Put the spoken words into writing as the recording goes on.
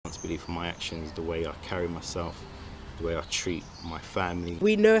responsibility for my actions, the way I carry myself, the way I treat my family.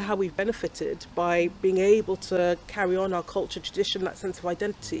 We know how we've benefited by being able to carry on our culture, tradition, that sense of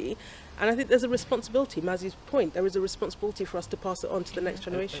identity. And I think there's a responsibility, Mazi's point, there is a responsibility for us to pass it on to the next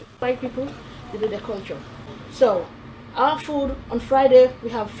generation. White people, they do their culture. So, our food on Friday, we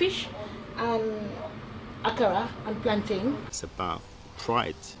have fish and akara and plantain. It's about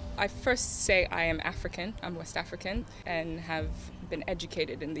pride. I first say I am African, I'm West African, and have been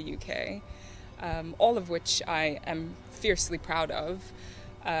educated in the UK, all of which I am fiercely proud of.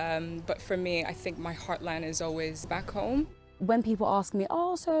 But for me, I think my heartland is always back home. When people ask me,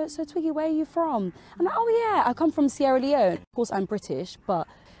 oh, so Twiggy, where are you from? I'm like, oh yeah, I come from Sierra Leone. Of course, I'm British, but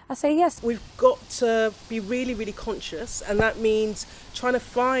I say yes. We've got to be really, really conscious, and that means trying to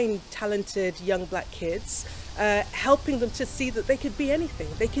find talented young black kids, helping them to see that they could be anything,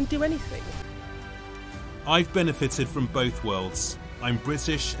 they can do anything. I've benefited from both worlds. I'm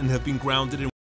British and have been grounded in